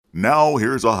Now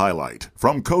here's a highlight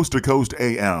from Coast to Coast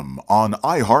AM on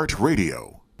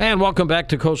iHeartRadio. And welcome back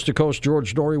to Coast.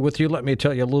 George Noory with you. Let me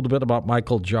tell you a little bit about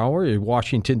Michael Jauer, a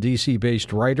Washington,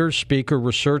 D.C.-based writer, speaker,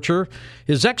 researcher.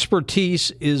 His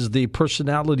expertise is the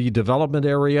personality development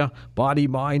area, body,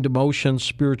 mind, emotion,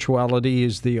 spirituality.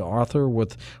 He's the author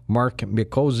with Mark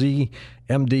Mikosi,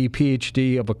 MD,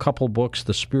 PhD, of a couple books,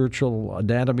 The Spiritual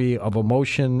Anatomy of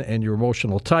Emotion and Your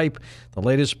Emotional Type. The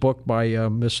latest book by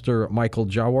Mr. Michael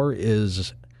Jauer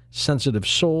is Sensitive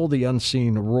Soul, The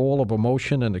Unseen Role of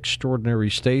Emotion in Extraordinary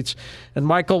States. And,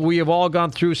 Michael, we have all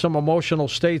gone through some emotional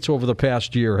states over the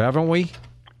past year, haven't we?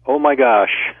 Oh, my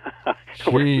gosh.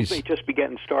 We may just be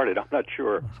getting started. I'm not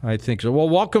sure. I think so. Well,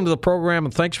 welcome to the program,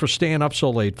 and thanks for staying up so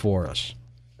late for us.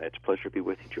 It's a pleasure to be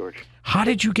with you, George. How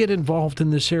did you get involved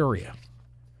in this area?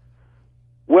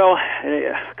 Well, in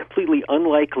a completely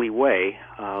unlikely way,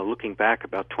 looking back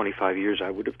about 25 years, I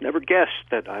would have never guessed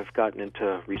that I've gotten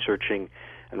into researching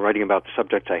and writing about the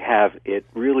subject I have. It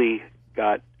really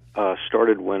got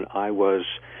started when I was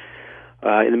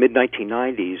in the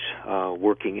mid-1990s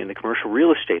working in the commercial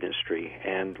real estate industry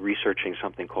and researching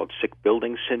something called sick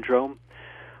building syndrome,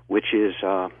 which is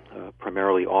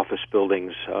primarily office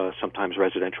buildings, sometimes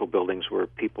residential buildings where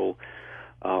people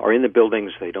are in the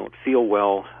buildings, they don't feel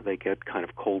well, they get kind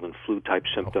of cold and flu-type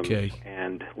symptoms,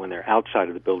 and when they're outside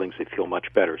of the buildings, they feel much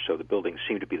better. So the buildings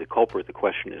seem to be the culprit. The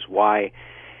question is why?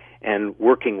 And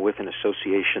working with an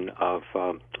association of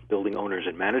building owners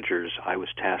and managers, I was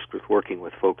tasked with working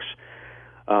with folks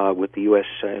with the U.S.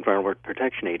 Environmental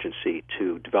Protection Agency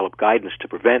to develop guidance to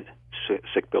prevent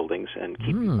sick buildings and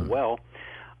keep people well,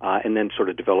 and then sort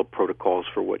of develop protocols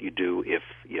for what you do if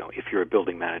you're a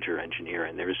building manager or engineer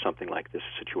and there is something like this,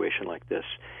 a situation like this.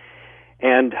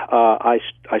 And I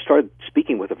started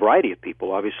speaking with a variety of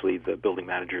people, obviously the building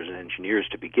managers and engineers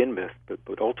to begin with,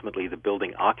 but ultimately the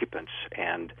building occupants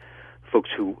and folks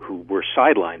who were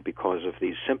sidelined because of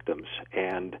these symptoms.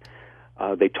 And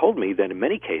they told me that in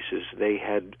many cases they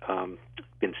had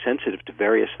been sensitive to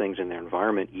various things in their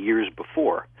environment years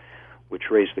before, which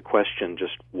raised the question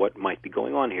just what might be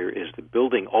going on here. Is the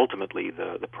building ultimately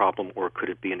the problem, or could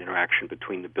it be an interaction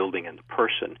between the building and the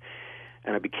person?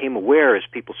 And I became aware as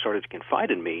people started to confide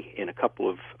in me in a couple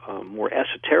of more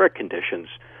esoteric conditions.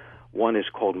 One is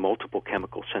called multiple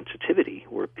chemical sensitivity,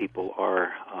 where people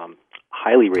are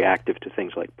highly reactive to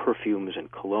things like perfumes and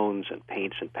colognes and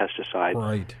paints and pesticides.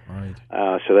 Right.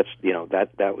 So that's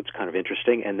that was kind of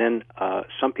interesting. And then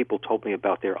some people told me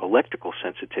about their electrical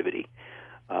sensitivity,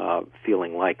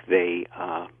 feeling like they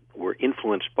were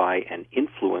influenced by and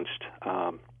influenced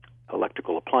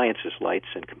electrical appliances, lights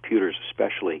and computers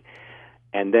especially.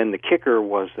 And then the kicker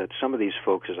was that some of these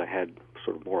folks, as I had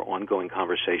sort of more ongoing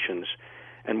conversations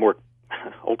and more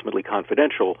ultimately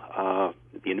confidential,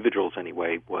 the individuals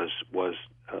anyway, was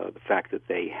the fact that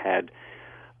they had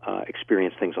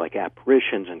experienced things like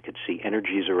apparitions and could see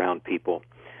energies around people,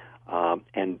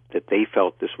 and that they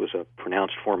felt this was a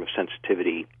pronounced form of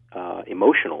sensitivity,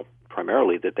 emotional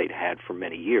primarily, that they'd had for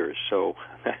many years. So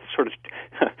that sort of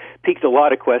piqued a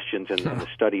lot of questions, and the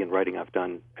study and writing I've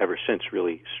done ever since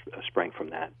really sprang from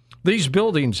that. These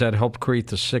buildings that helped create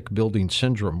the sick building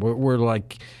syndrome were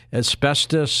like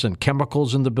asbestos and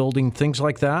chemicals in the building, things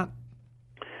like that?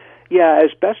 Yeah,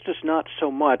 asbestos not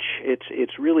so much.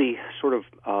 It's really sort of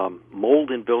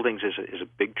mold in buildings is a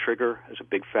big trigger, is a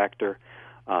big factor.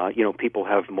 People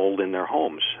have mold in their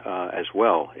homes as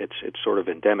well. It's sort of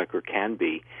endemic, or can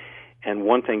be. And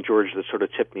one thing, George, that sort of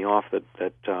tipped me off that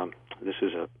this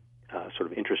is a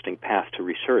sort of interesting path to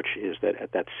research is that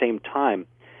at that same time,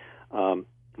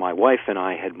 my wife and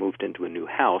I had moved into a new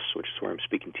house, which is where I'm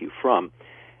speaking to you from,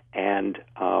 and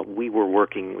we were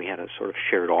working, we had a sort of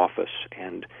shared office,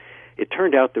 and it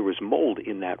turned out there was mold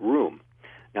in that room.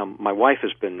 Now, my wife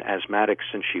has been asthmatic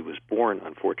since she was born,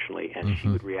 unfortunately, and she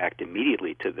would react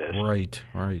immediately to this. Right.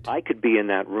 I could be in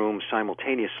that room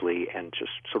simultaneously and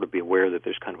just sort of be aware that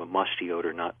there's kind of a musty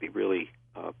odor, not be really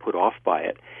put off by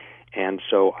it. And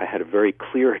so I had a very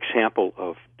clear example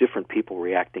of different people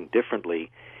reacting differently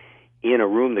in a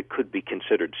room that could be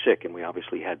considered sick, and we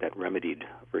obviously had that remedied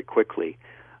very quickly.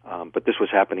 But this was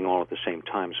happening all at the same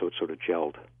time, so it sort of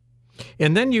gelled.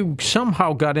 And then you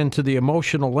somehow got into the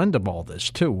emotional end of all this,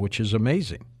 too, which is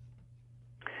amazing.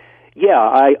 Yeah,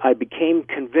 I became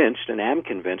convinced, and am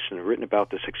convinced, and have written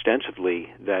about this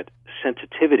extensively, that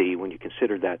sensitivity, when you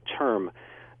consider that term,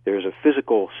 there's a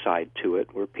physical side to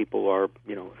it where people are,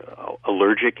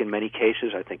 allergic in many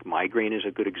cases. I think migraine is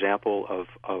a good example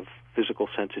of physical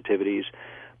sensitivities,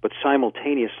 but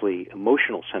simultaneously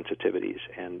emotional sensitivities,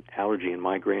 and allergy and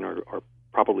migraine are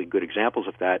probably good examples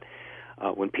of that.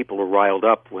 When people are riled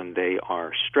up, when they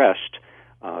are stressed,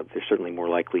 They're certainly more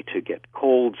likely to get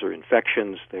colds or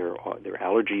infections. Their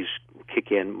allergies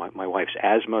kick in. My wife's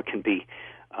asthma can be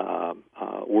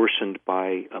worsened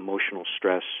by emotional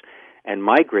stress. And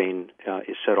migraine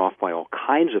is set off by all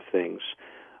kinds of things.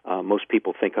 Most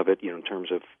people think of it, in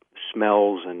terms of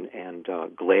smells and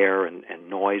glare and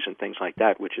noise and things like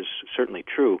that, which is certainly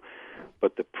true.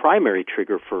 But the primary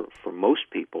trigger for most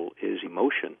people is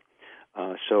emotion.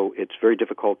 So it's very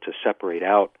difficult to separate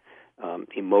out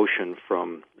emotion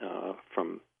from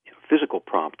physical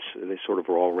prompts. They sort of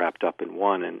are all wrapped up in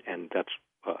one, and that's,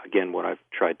 again, what I've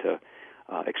tried to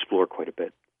explore quite a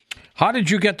bit. How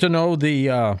did you get to know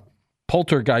the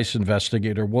poltergeist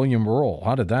investigator, William Roll?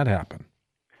 How did that happen?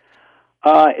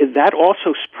 That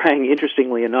also sprang,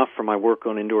 interestingly enough, from my work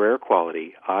on indoor air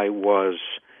quality. I was,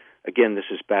 again, this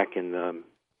is back in the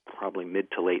probably mid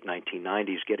to late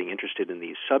 1990s, getting interested in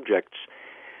these subjects.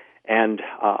 And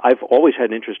I've always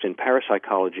had an interest in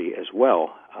parapsychology as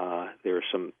well. There are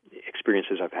some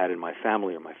experiences I've had in my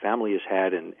family, or my family has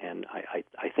had, and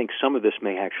I think some of this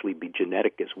may actually be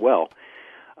genetic as well.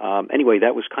 Anyway,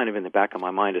 that was kind of in the back of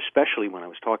my mind, especially when I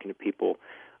was talking to people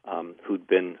who'd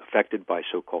been affected by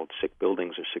so-called sick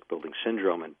buildings or sick building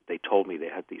syndrome, and they told me they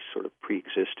had these sort of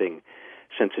pre-existing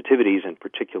sensitivities and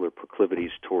particular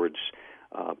proclivities towards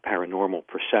paranormal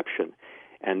perception.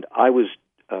 And I was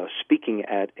speaking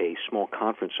at a small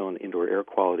conference on indoor air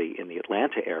quality in the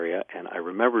Atlanta area, and I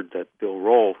remembered that Bill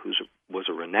Roll, who was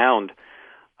a renowned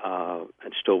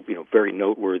and still, very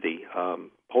noteworthy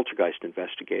poltergeist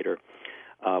investigator,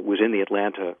 was in the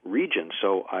Atlanta region.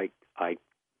 So I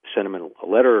sent him a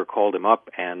letter or called him up,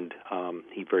 and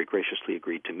he very graciously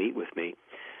agreed to meet with me.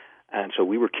 And so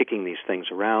we were kicking these things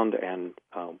around, and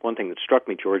one thing that struck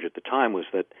me, George, at the time was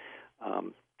that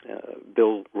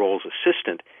Bill Roll's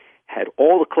assistant had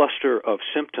all the cluster of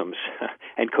symptoms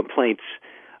and complaints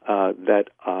that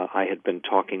I had been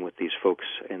talking with these folks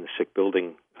in the sick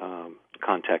building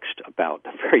context about,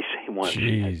 the very same one.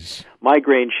 Jeez. She had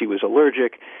migraine, she was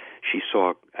allergic, she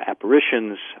saw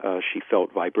apparitions, she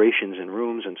felt vibrations in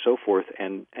rooms and so forth,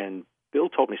 and Bill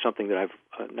told me something that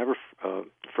I've never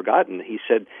forgotten. He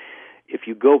said, if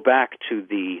you go back to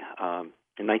the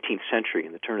 19th century,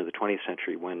 in the turn of the 20th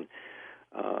century, when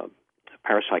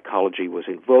parapsychology was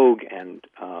in vogue and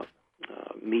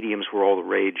mediums were all the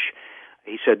rage,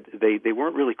 he said they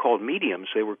weren't really called mediums,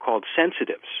 they were called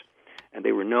sensitives, and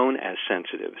they were known as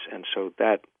sensitives. And so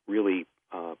that really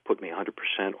put me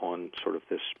 100% on sort of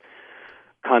this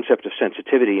concept of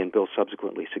sensitivity, and Bill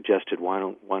subsequently suggested, why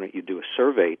don't you do a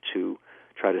survey to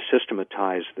try to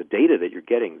systematize the data that you're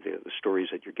getting, the stories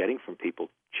that you're getting from people,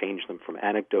 change them from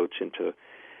anecdotes into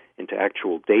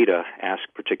actual data, ask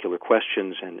particular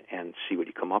questions, and see what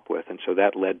you come up with. And so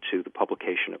that led to the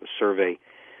publication of a survey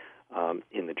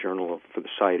in the Journal for the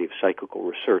Society of Psychical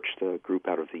Research, the group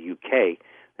out of the UK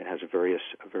that has a very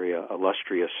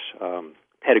illustrious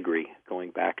pedigree going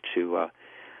back to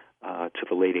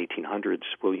the late 1800s.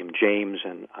 William James,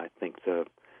 and I think the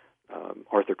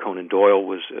Arthur Conan Doyle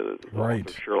was right.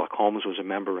 Sherlock Holmes was a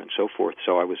member, and so forth.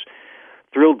 So I was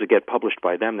thrilled to get published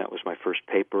by them. That was my first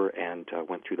paper, and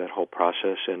went through that whole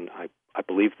process, and I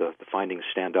believe the findings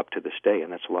stand up to this day,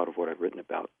 and that's a lot of what I've written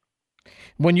about.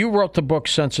 When you wrote the book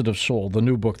Sensitive Soul, the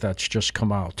new book that's just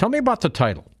come out, tell me about the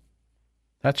title.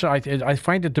 I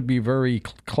find it to be very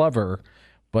clever,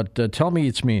 but tell me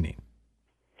its meaning.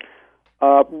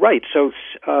 Right. So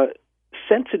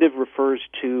sensitive refers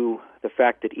to the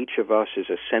fact that each of us is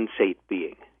a sensate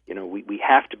being. We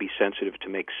have to be sensitive to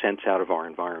make sense out of our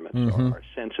environment. Mm-hmm. Our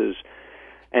senses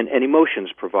and emotions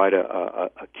provide a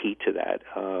key to that.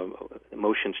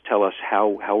 Emotions tell us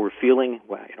how we're feeling,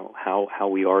 how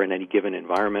we are in any given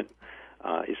environment.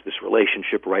 Is this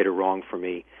relationship right or wrong for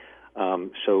me?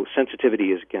 So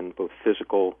sensitivity is, again, both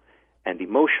physical and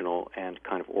emotional, and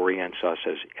kind of orients us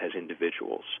as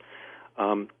individuals.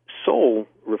 Soul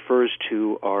refers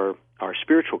to our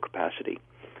spiritual capacity,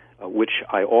 which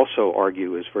I also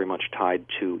argue is very much tied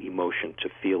to emotion, to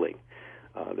feeling.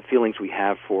 The feelings we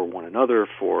have for one another,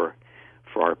 for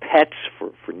our pets,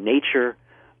 for nature,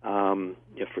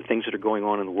 for things that are going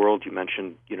on in the world. You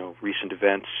mentioned, recent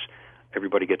events.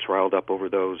 Everybody gets riled up over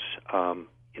those.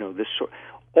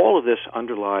 All of this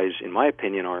underlies, in my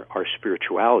opinion, our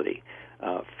spirituality,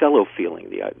 fellow feeling,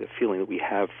 the feeling that we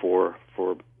have for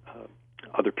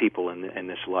other people in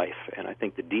this life. And I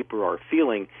think the deeper our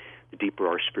feeling, the deeper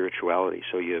our spirituality.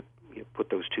 So you put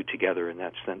those two together, and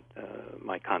that's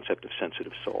my concept of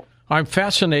sensitive soul. I'm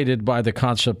fascinated by the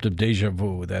concept of deja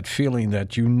vu, that feeling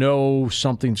that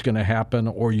something's going to happen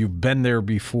or you've been there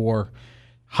before.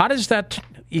 How does that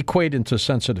equate into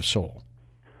sensitive soul?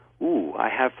 I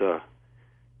have the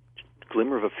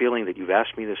glimmer of a feeling that you've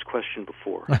asked me this question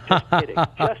before. Just kidding.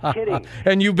 Just kidding.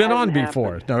 And you've been Hasn't on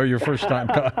before. happened. No, your first time.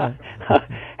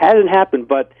 Hasn't happened,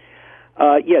 but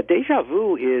deja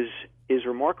vu is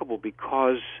remarkable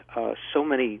because so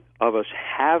many of us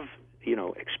have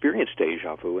experienced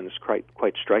deja vu, and it's quite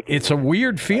striking. It's a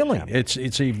weird feeling.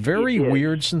 It's a very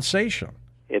weird sensation.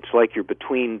 It's like you're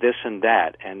between this and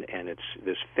that, and it's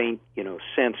this faint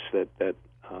sense that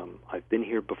I've been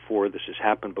here before. This has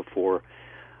happened before.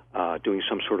 Doing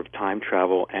some sort of time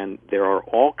travel, and there are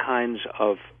all kinds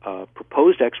of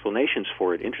proposed explanations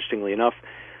for it. Interestingly enough,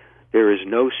 there is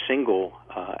no single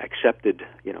accepted,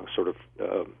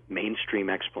 mainstream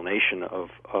explanation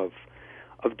of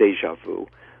deja vu.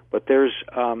 But there's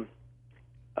an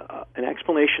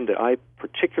explanation that I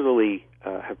particularly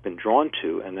have been drawn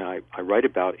to, and that I write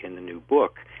about in the new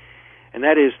book, and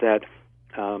that is that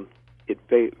it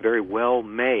very well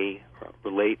may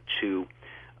relate to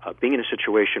being in a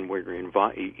situation where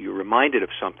you're reminded of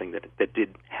something that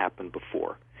did happen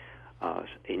before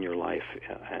in your life,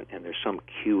 and there's some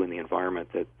cue in the environment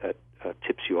that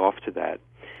tips you off to that.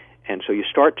 And so you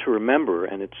start to remember,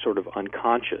 and it's sort of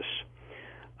unconscious.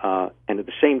 And at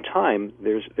the same time,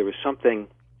 there was something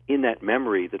in that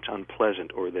memory that's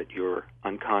unpleasant, or that your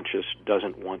unconscious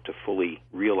doesn't want to fully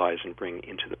realize and bring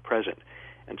into the present.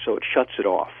 And so it shuts it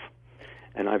off.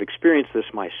 And I've experienced this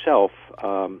myself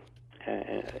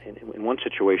in one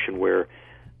situation where,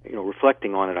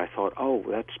 reflecting on it, I thought, oh,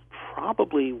 that's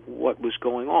probably what was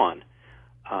going on.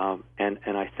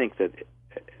 And I think that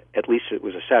at least it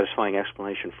was a satisfying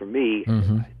explanation for me.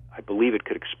 Mm-hmm. I believe it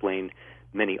could explain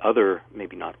many other,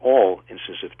 maybe not all,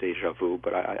 instances of deja vu,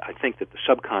 but I think that the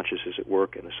subconscious is at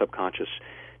work, and the subconscious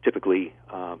typically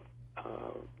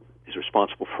is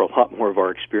responsible for a lot more of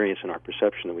our experience and our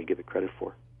perception than we give it credit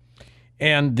for.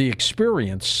 And the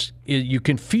experience, you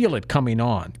can feel it coming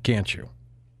on, can't you?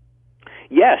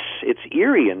 Yes, it's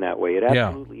eerie in that way. It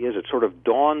absolutely is. It sort of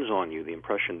dawns on you. The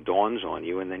impression dawns on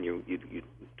you, and then you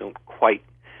don't quite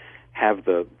have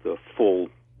the full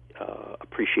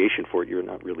appreciation for it. You're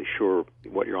not really sure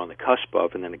what you're on the cusp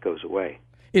of, and then it goes away.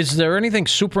 Is there anything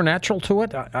supernatural to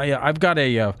it? I've got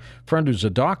a friend who's a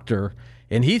doctor,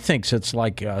 and he thinks it's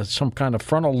like some kind of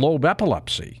frontal lobe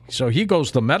epilepsy. So he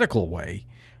goes the medical way.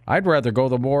 I'd rather go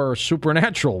the more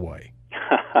supernatural way.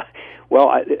 Well,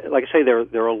 like I say,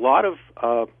 there are a lot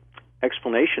of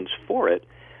explanations for it.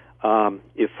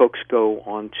 If folks go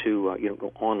on to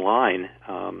go online,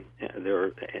 there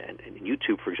are, and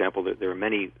YouTube, for example, there are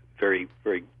many very,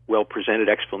 very well presented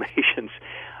explanations.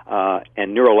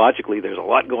 And neurologically, there's a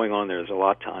lot going on there. There's a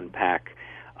lot to unpack.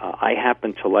 I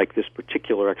happen to like this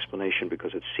particular explanation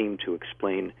because it seemed to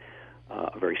explain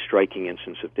a very striking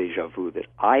instance of deja vu that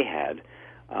I had.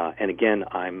 And again,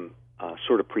 I'm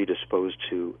sort of predisposed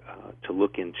to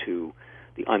look into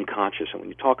the unconscious. And when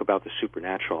you talk about the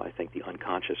supernatural, I think the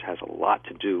unconscious has a lot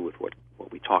to do with what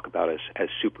we talk about as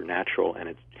supernatural,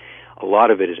 and a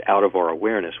lot of it is out of our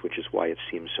awareness, which is why it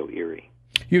seems so eerie.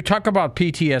 You talk about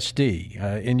PTSD,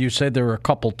 and you said there are a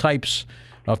couple types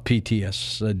of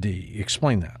PTSD.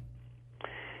 Explain that.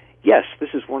 Yes, this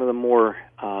is one of the more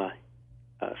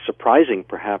surprising,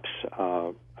 perhaps,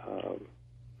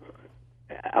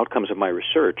 outcomes of my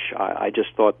research. I just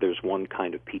thought there's one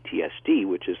kind of PTSD,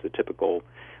 which is the typical,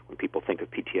 when people think of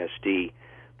PTSD,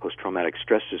 post-traumatic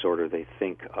stress disorder, they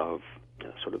think of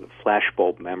sort of the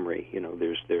flashbulb memory.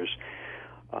 There's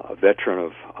a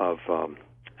veteran of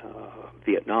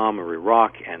Vietnam or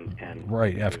Iraq and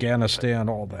right, Afghanistan,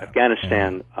 all that.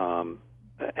 Afghanistan,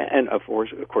 and of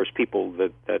course, people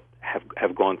that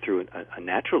have gone through a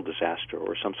natural disaster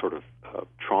or some sort of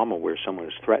trauma where someone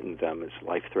has threatened them as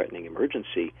life-threatening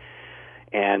emergency,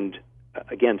 and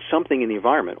again, something in the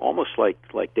environment, almost like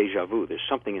deja vu. There's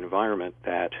something in the environment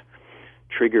that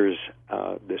triggers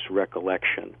this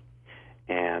recollection,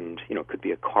 and it could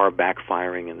be a car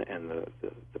backfiring, and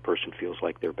the person feels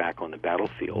like they're back on the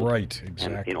battlefield. Right,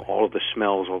 exactly. And all of the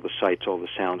smells, all the sights, all the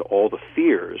sound, all the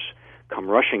fears come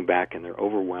rushing back, and they're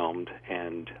overwhelmed,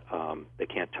 and they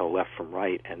can't tell left from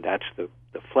right, and that's the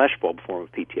flashbulb form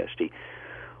of PTSD.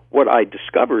 What I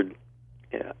discovered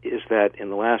is that in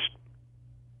the last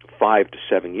 5 to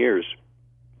 7 years,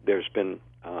 there's been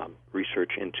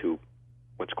research into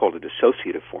what's called a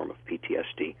dissociative form of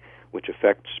PTSD, which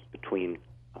affects between,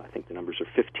 I think the numbers are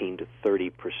 15 to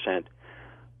 30%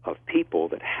 of people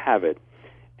that have it.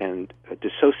 And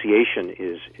dissociation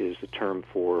is the term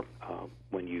for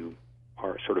when you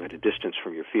are sort of at a distance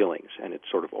from your feelings, and it's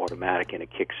sort of automatic and it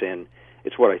kicks in.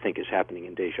 It's what I think is happening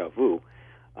in deja vu.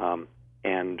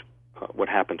 And what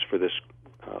happens for this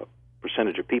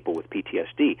percentage of people with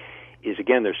PTSD is,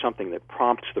 again, there's something that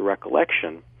prompts the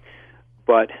recollection,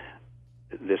 but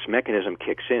this mechanism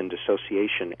kicks in,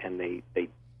 dissociation, and they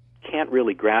can't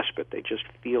really grasp it. They just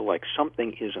feel like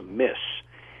something is amiss.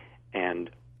 And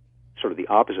sort of the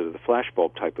opposite of the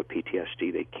flashbulb type of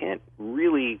PTSD, they can't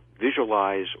really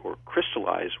visualize or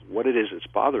crystallize what it is that's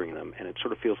bothering them, and it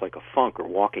sort of feels like a funk or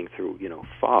walking through,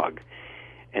 fog.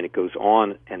 And it goes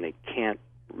on, and they can't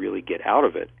really get out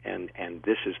of it. And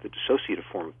this is the dissociative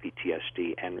form of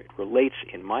PTSD, and it relates,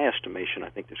 in my estimation, I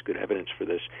think there's good evidence for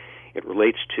this, it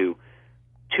relates to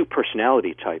two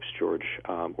personality types, George,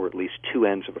 or at least two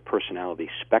ends of a personality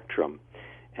spectrum,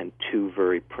 and two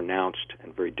very pronounced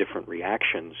and very different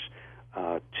reactions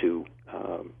to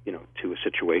a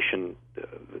situation.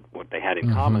 What they had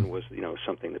in common was,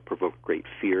 something that provoked great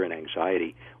fear and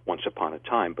anxiety once upon a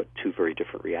time, but two very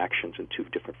different reactions and two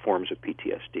different forms of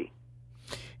PTSD.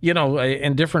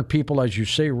 And different people, as you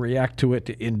say, react to it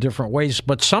in different ways.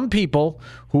 But some people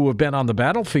who have been on the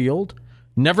battlefield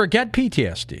never get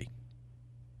PTSD.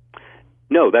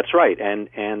 No, that's right,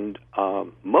 and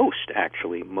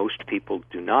most people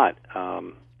do not,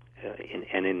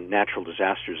 and in natural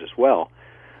disasters as well.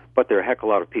 But there are a heck of a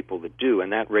lot of people that do,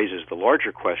 and that raises the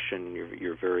larger question.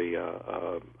 You're very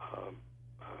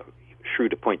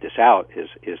shrewd to point this out.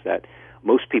 Is that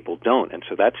most people don't, and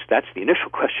so that's the initial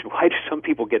question. Why do some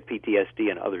people get PTSD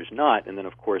and others not? And then,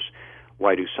 of course,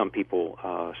 why do some people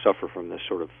suffer from this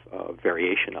sort of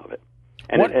variation of it?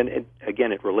 And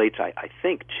again, it relates, I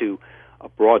think, to a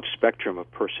broad spectrum of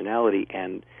personality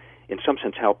and, in some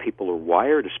sense, how people are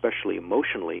wired, especially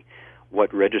emotionally,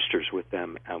 what registers with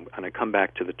them. And I come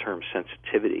back to the term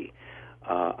sensitivity.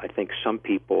 I think some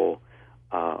people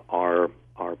are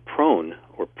prone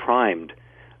or primed,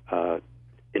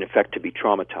 in effect, to be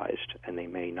traumatized, and they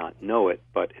may not know it,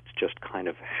 but it's just kind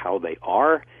of how they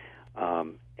are.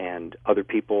 And other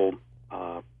people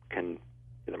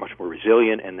they're much more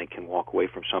resilient, and they can walk away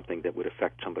from something that would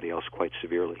affect somebody else quite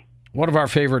severely. One of our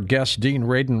favorite guests, Dean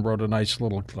Radin, wrote a nice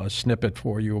little snippet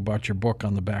for you about your book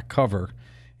on the back cover.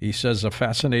 He says, a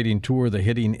fascinating tour, the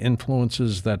hidden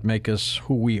influences that make us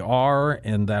who we are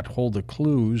and that hold the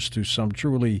clues to some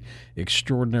truly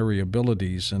extraordinary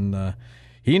abilities. And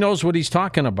he knows what he's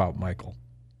talking about, Michael.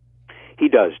 He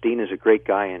does. Dean is a great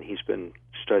guy, and he's been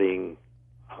studying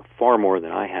far more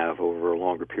than I have over a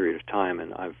longer period of time.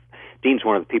 And Dean's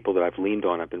one of the people that I've leaned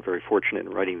on. I've been very fortunate in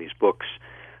writing these books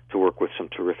to work with some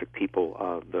terrific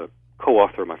people. The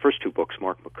co-author of my first two books,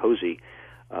 Mark McCosey,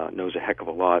 knows a heck of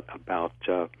a lot about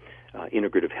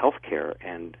integrative healthcare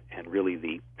and really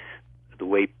the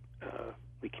way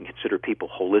we can consider people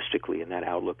holistically, and that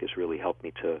outlook has really helped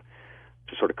me to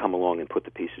sort of come along and put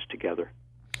the pieces together.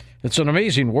 It's an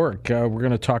amazing work. We're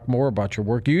going to talk more about your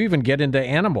work. You even get into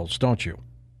animals, don't you?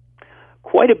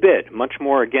 Quite a bit, much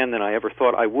more, again, than I ever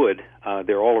thought I would.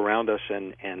 They're all around us,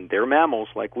 and they're mammals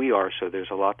like we are, so there's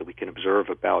a lot that we can observe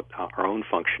about our own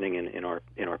functioning in our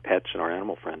pets and our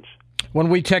animal friends. When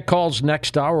we take calls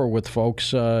next hour with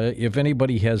folks, if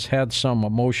anybody has had some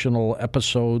emotional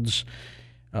episodes,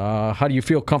 how do you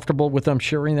feel comfortable with them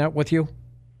sharing that with you?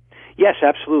 Yes,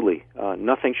 absolutely.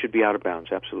 Nothing should be out of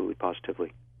bounds, absolutely,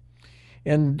 positively.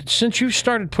 And since you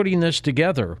started putting this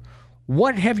together,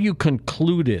 what have you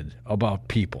concluded about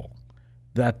people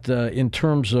that in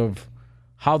terms of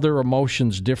how their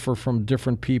emotions differ from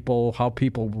different people, how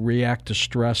people react to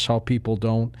stress, how people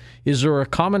don't? Is there a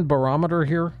common barometer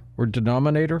here or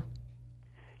denominator?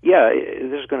 Yeah,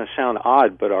 this is going to sound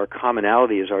odd, but our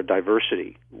commonality is our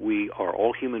diversity. We are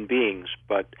all human beings,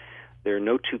 but there are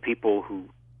no two people who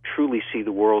truly see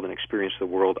the world and experience the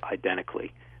world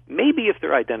identically. Maybe if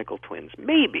they're identical twins.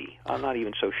 Maybe. I'm not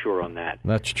even so sure on that.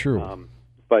 That's true.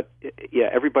 But, yeah,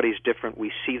 everybody's different.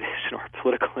 We see this in our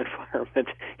political environment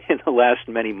in the last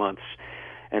many months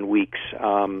and weeks.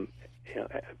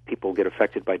 People get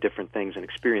affected by different things and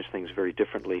experience things very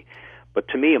differently. But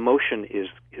to me, emotion is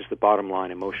the bottom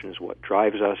line. Emotion is what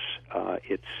drives us.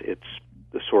 It's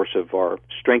the source of our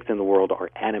strength in the world, our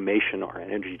animation, our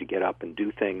energy to get up and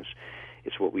do things.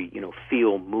 It's what we,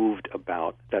 feel moved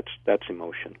about. That's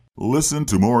emotion. Listen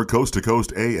to more Coast to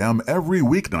Coast AM every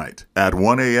weeknight at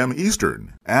 1 a.m.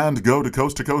 Eastern, and go to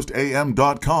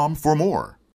coasttocoastam.com for more.